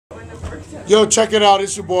Yo, check it out.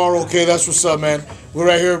 It's your boy ROK. That's what's up, man. We're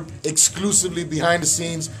right here exclusively behind the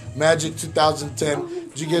scenes, Magic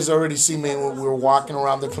 2010. You guys already see me when we were walking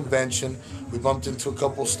around the convention. We bumped into a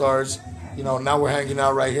couple stars. You know, now we're hanging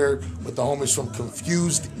out right here with the homies from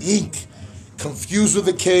Confused Inc. Confused with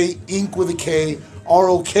a K, Inc. with a K,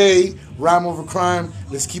 ROK, Rhyme Over Crime.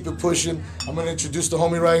 Let's keep it pushing. I'm going to introduce the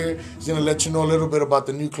homie right here. He's going to let you know a little bit about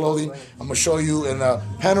the new clothing. I'm going to show you and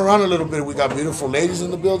pan around a little bit. We got beautiful ladies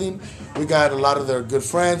in the building. We got a lot of their good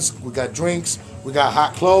friends. We got drinks. We got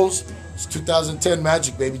hot clothes. It's 2010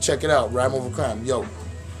 Magic, baby. Check it out. Rhyme Over Crime. Yo.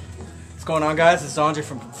 What's going on, guys? It's Andre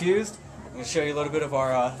from Confused. I'm going to show you a little bit of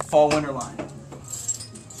our fall-winter line.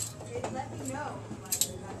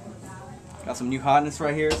 Got some new hotness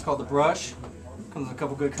right here. It's called the Brush. Comes in a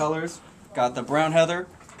couple good colors. Got the brown heather,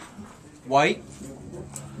 white,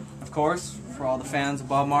 of course, for all the fans of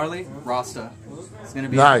Bob Marley, Rasta. It's gonna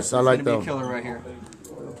be nice. I like that. Be a killer right here.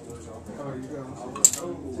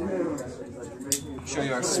 Show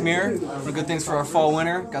you our smear. One of good things for our fall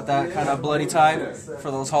winter. Got that kind of bloody type for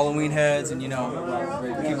those Halloween heads, and you know,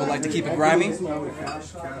 people like to keep it grimy.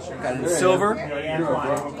 Got it in silver.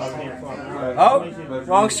 Oh,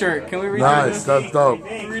 wrong shirt. Can we redo Nice, this? that's dope.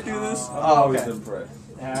 Can we redo this? Oh, okay.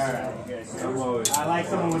 Alright, good. I like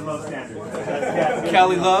someone with low standards.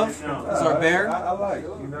 Cali Love is our bear.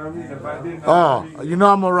 Oh, you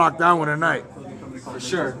know I'm going to rock that one tonight. For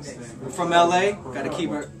sure. We're from LA. Got to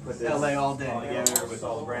keep it LA all day. With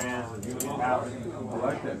all the brands.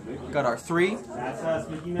 Got our 3.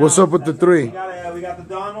 What's up with the 3? We got the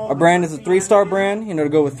Donald. Our brand is a 3-star brand, you know, to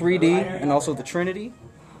go with 3D and also the Trinity.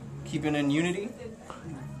 Keeping in unity.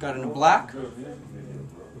 Got it in black.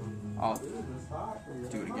 I'll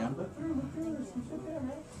do it again.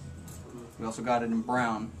 We also got it in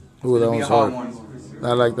brown. Ooh, that one's hard. One.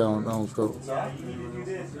 I like that one. That one's dope.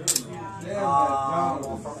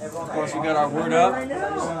 Of course, we got our Word Up.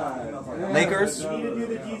 Lakers.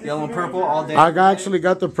 Yellow and purple all day. I actually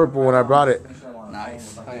got the purple when I brought it.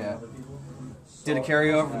 Nice. Oh, yeah. Did a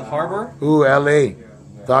carryover for the Harbor. Ooh, LA.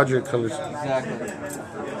 Dodger colors. Exactly.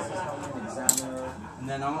 And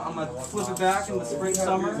then I'm going to flip it back in the spring,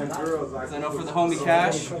 summer. Because I know for the homie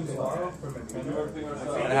Cash,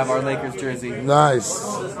 I have our Lakers jersey. Nice.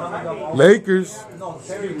 Lakers.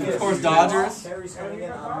 Of course, Dodgers.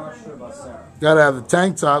 Gotta have the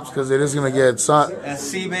tank tops because it is gonna get hot.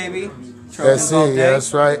 SC, baby. SC, yeah,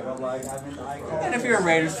 that's right. And if you're a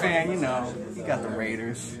Raiders fan, you know, you got the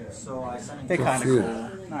Raiders. They kind of cool.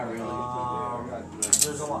 Not really.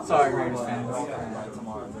 Sorry, Raiders fans.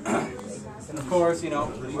 And of course, you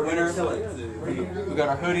know, winter, we got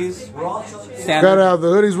our hoodies. Standard. Gotta have the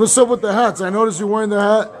hoodies. What's up with the hats? I noticed you're wearing the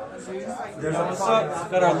hat. What's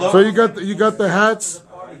up? Got our logo. So you got the hats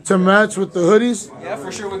to match with the hoodies? Yeah,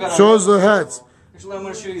 for sure. We got. Show us the hats. Actually, I'm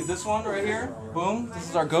gonna show you this one right here. Boom. This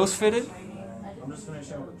is our ghost fitted.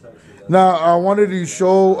 Now I wanted to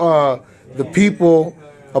show the people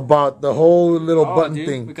about the whole little button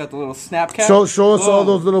thing. We got the little snap cap. Show us all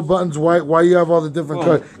those little buttons. Why you have all the different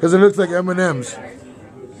colors? Because it looks like M&Ms.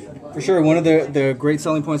 For sure, one of the great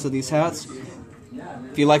selling points of these hats.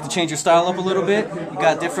 If you like to change your style up a little bit, you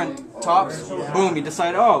got different tops. Boom, you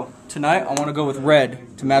decide, oh, tonight I want to go with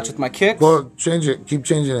red to match with my kicks. Well, change it. Keep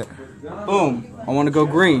changing it. Boom, I want to go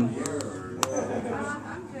green.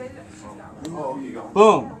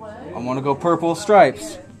 Boom, I want to go purple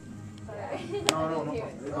stripes.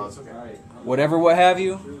 Whatever, what have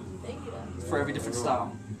you, for every different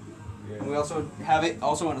style. And we also have it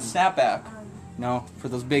also in a snapback, you know, for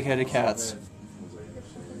those big-headed cats.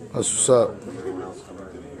 That's what's up.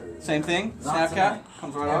 Same thing, snap cap,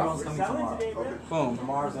 comes right off. Boom.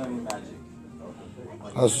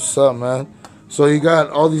 That's what's up, man. So you got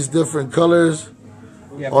all these different colors,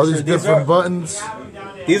 all these different buttons.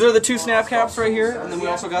 These are the 2 snap caps right here, and then we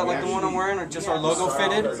also got like the one I'm wearing, just our logo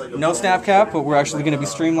fitted. No snap cap, but we're actually going to be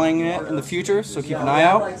streamlining it in the future, so keep an eye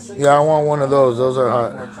out. Yeah, I want one of those. Those are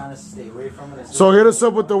hot. So hit us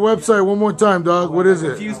up with the website one more time, dog. What is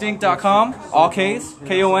it? Confusedink.com, all K's,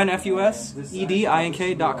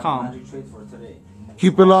 KONFUSEDINK.com.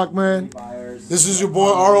 Keep it locked, man. This is your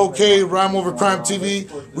boy ROK, Rhyme Over Crime TV.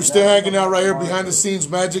 We're still hanging out right here behind the scenes,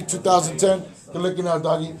 Magic 2010. Good looking out,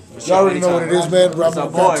 doggy. Y'all already know what it is, man. Rhyme Over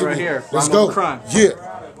Crime TV. Right here. Let's go. Yeah.